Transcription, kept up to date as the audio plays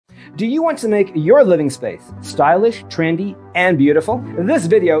Do you want to make your living space stylish, trendy, and beautiful? This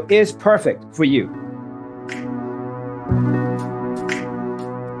video is perfect for you.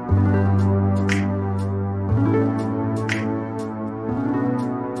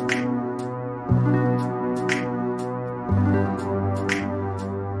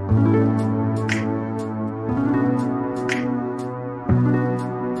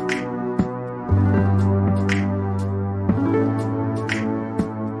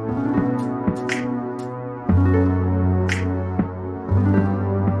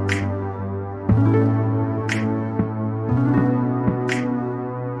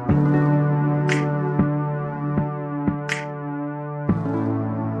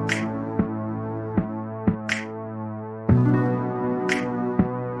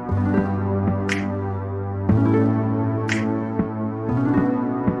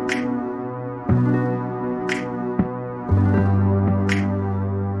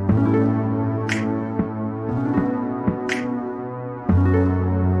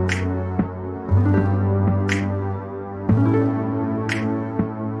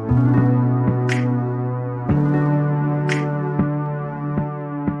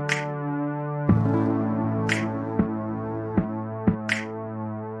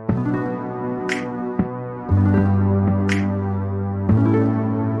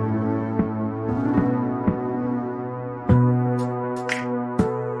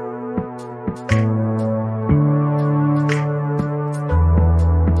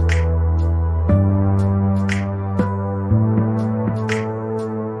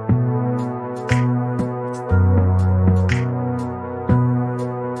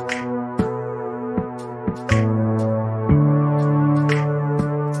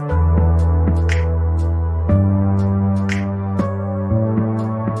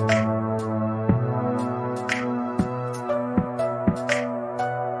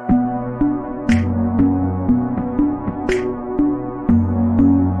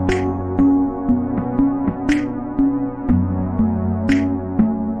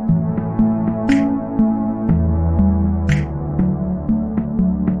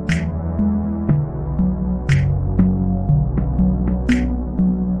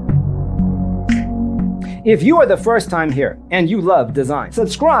 If you are the first time here and you love design,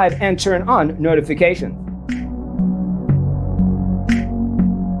 subscribe and turn on notifications.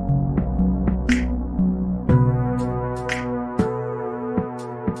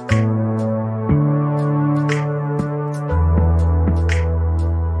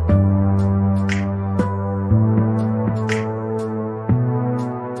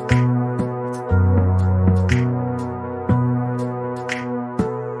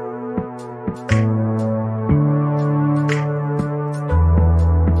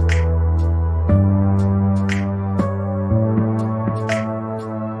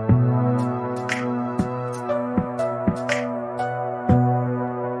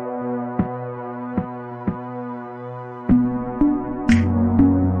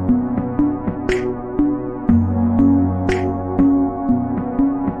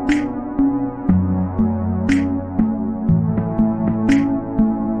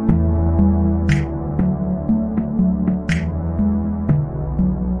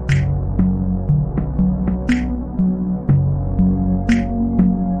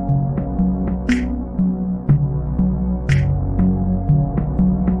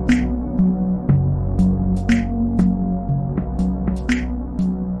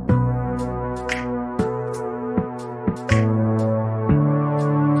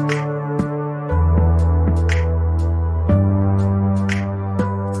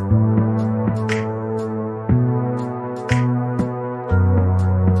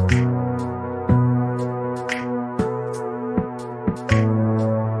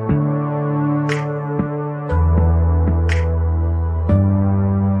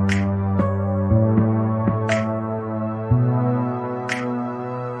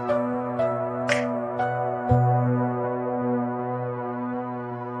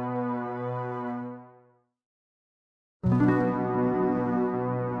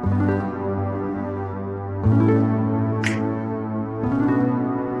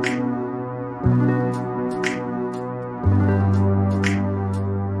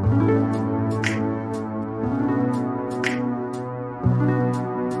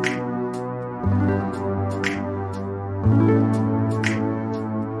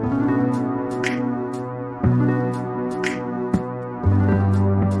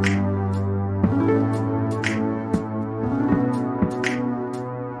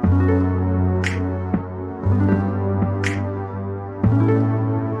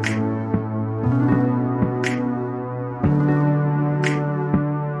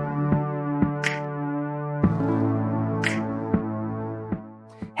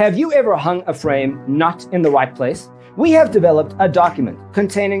 Have you ever hung a frame not in the right place? We have developed a document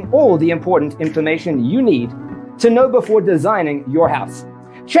containing all the important information you need to know before designing your house.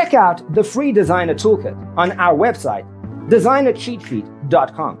 Check out the free designer toolkit on our website,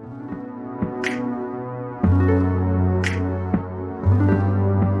 designercheatsheet.com.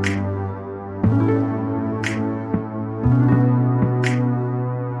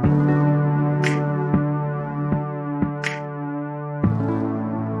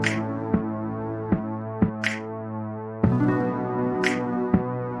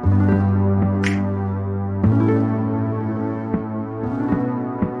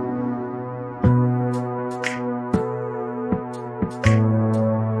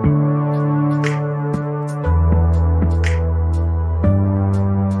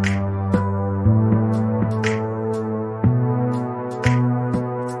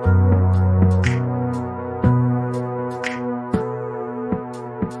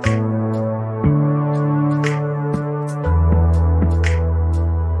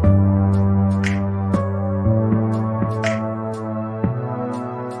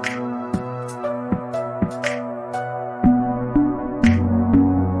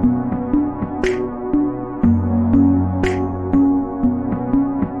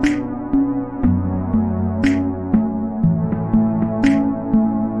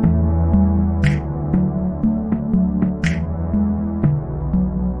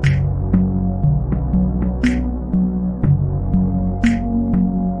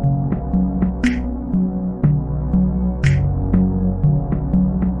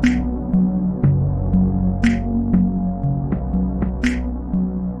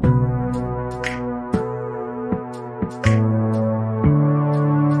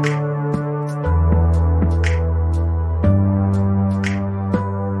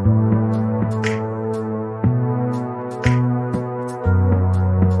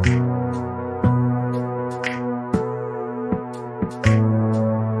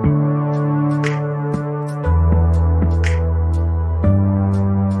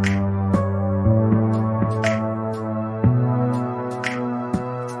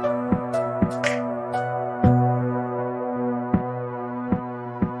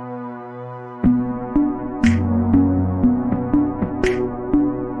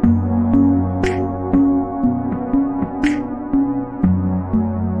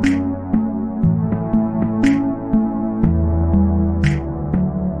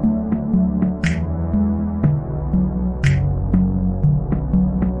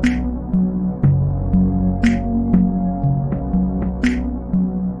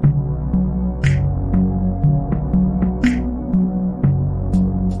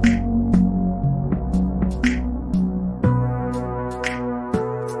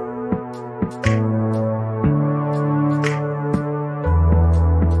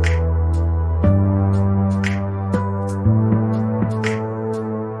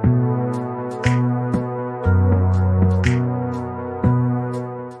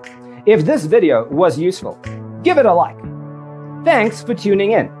 If this video was useful, give it a like. Thanks for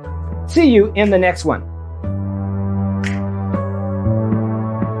tuning in. See you in the next one.